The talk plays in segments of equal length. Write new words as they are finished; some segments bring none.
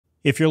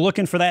If you're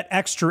looking for that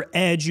extra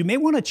edge, you may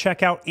want to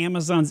check out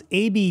Amazon's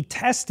A/B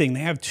testing. They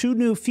have 2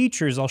 new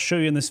features I'll show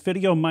you in this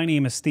video. My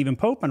name is Stephen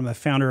Pope, and I'm the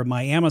founder of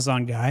My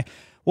Amazon Guy.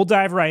 We'll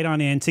dive right on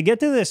in. To get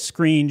to this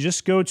screen,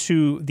 just go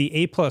to the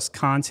A+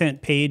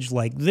 content page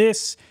like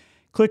this.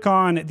 Click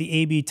on the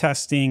A/B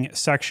testing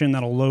section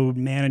that'll load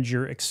Manage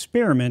Your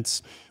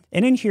Experiments.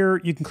 And in here,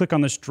 you can click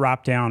on this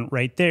drop down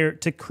right there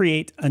to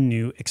create a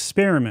new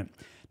experiment.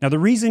 Now, the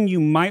reason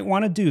you might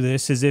want to do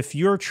this is if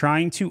you're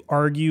trying to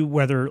argue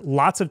whether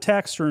lots of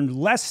text or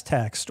less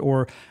text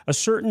or a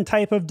certain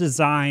type of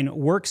design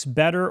works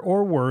better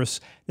or worse,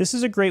 this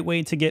is a great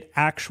way to get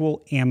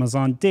actual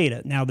Amazon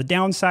data. Now, the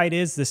downside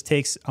is this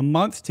takes a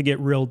month to get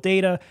real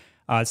data.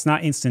 It's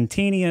not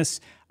instantaneous.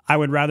 I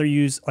would rather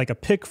use like a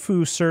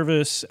PickFu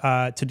service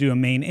to do a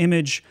main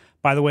image.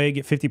 By the way,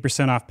 get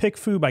 50% off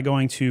PickFu by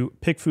going to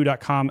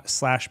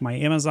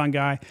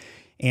pickfu.com/myamazonguy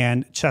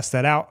and test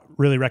that out.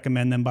 Really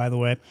recommend them, by the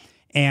way.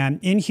 And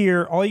in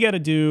here, all you got to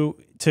do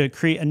to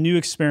create a new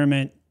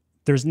experiment,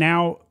 there's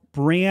now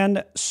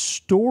brand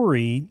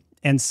story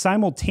and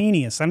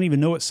simultaneous. I don't even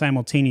know what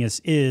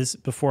simultaneous is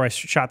before I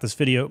shot this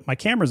video. My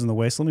camera's in the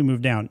way, so let me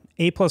move down.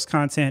 A+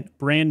 content,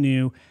 brand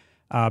new,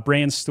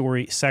 brand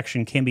story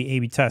section can be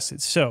A/B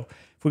tested. So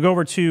if we go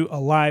over to a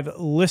live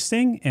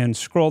listing and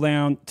scroll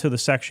down to the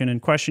section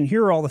in question,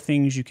 here are all the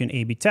things you can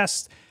A/B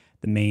test.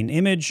 The main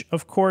image,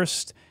 of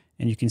course,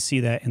 and you can see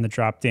that in the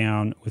drop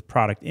down with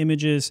product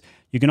images.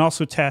 You can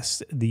also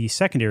test the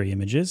secondary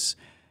images.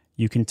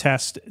 You can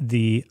test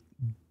the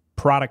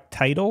product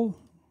title,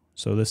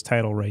 so this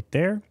title right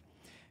there.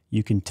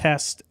 You can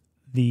test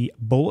the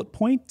bullet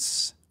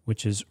points,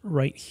 which is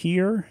right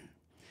here.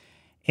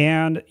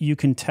 And you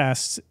can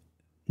test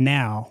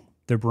now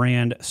the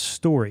brand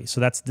story. So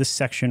that's this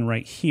section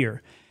right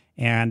here.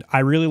 And I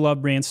really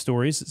love brand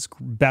stories. It's the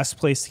best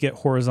place to get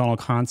horizontal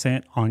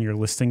content on your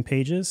listing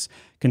pages.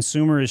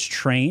 Consumer is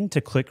trained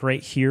to click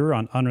right here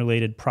on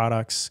unrelated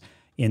products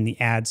in the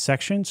ad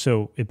section.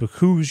 So it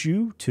behooves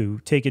you to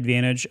take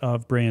advantage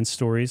of brand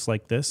stories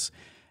like this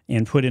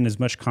and put in as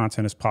much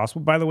content as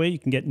possible. By the way, you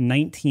can get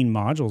 19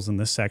 modules in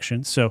this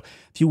section. So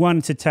if you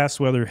wanted to test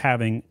whether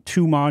having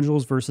 2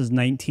 modules versus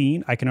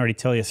 19, I can already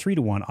tell you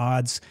 3-to-1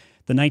 odds.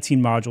 The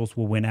 19 modules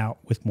will win out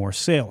with more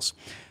sales.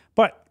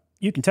 But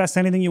you can test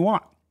anything you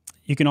want.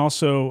 You can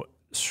also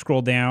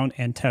scroll down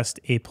and test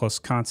A+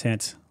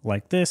 content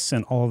like this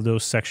and all of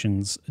those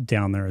sections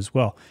down there as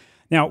well.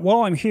 Now,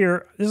 while I'm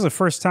here, this is the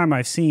first time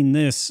I've seen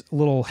this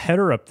little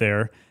header up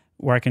there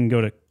where I can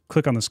go to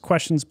click on this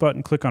questions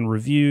button, click on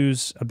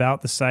reviews,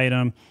 about this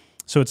item.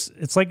 So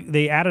it's like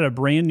they added a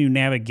brand new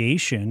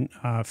navigation.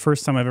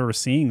 First time I've ever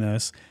seen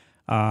this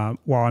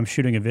while I'm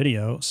shooting a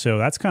video. So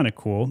that's kind of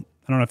cool.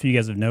 I don't know if you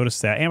guys have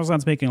noticed that.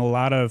 Amazon's making a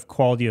lot of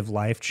quality of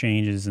life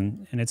changes,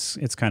 and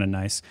it's kind of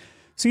nice.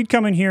 So you'd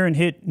come in here and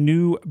hit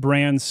new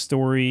brand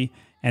story,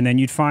 and then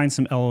you'd find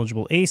some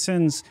eligible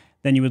ASINs.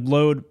 Then you would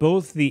load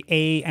both the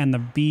A and the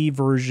B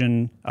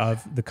version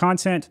of the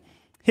content,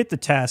 hit the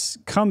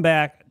test, come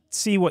back,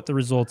 see what the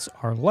results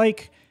are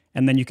like,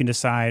 and then you can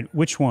decide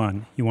which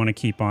one you want to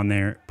keep on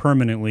there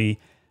permanently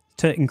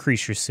to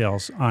increase your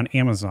sales on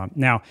Amazon.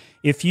 Now,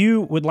 if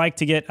you would like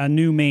to get a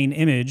new main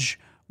image,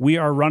 we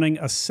are running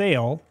a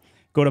sale.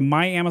 Go to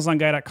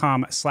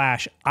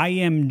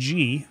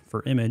myamazonguy.com/IMG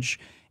for image,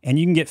 and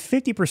you can get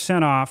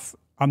 50% off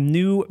a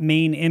new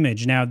main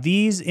image. Now,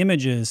 these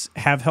images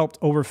have helped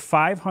over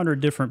 500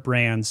 different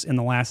brands in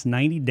the last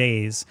 90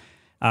 days.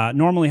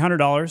 Normally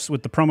 $100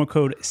 with the promo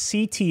code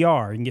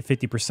CTR. You can get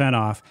 50%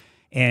 off.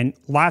 And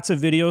lots of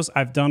videos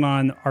I've done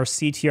on our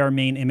CTR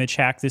main image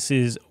hack. This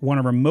is one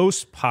of our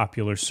most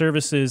popular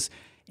services,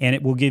 and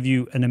it will give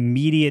you an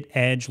immediate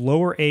edge,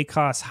 lower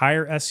ACoS,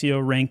 higher SEO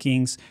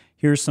rankings.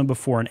 Here's some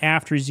before and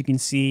afters. You can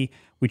see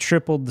we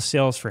tripled the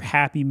sales for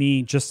Happy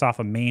Me just off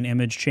a main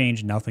image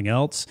change, nothing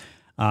else.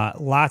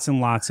 Lots and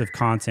lots of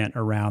content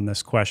around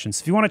this question.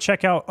 So if you want to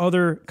check out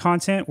other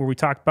content where we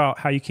talk about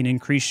how you can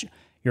increase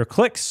your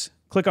clicks,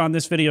 click on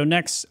this video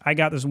next. I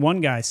got this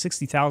one guy,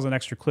 60,000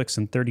 extra clicks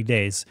in 30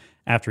 days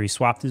after he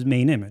swapped his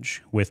main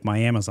image with My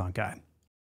Amazon Guy.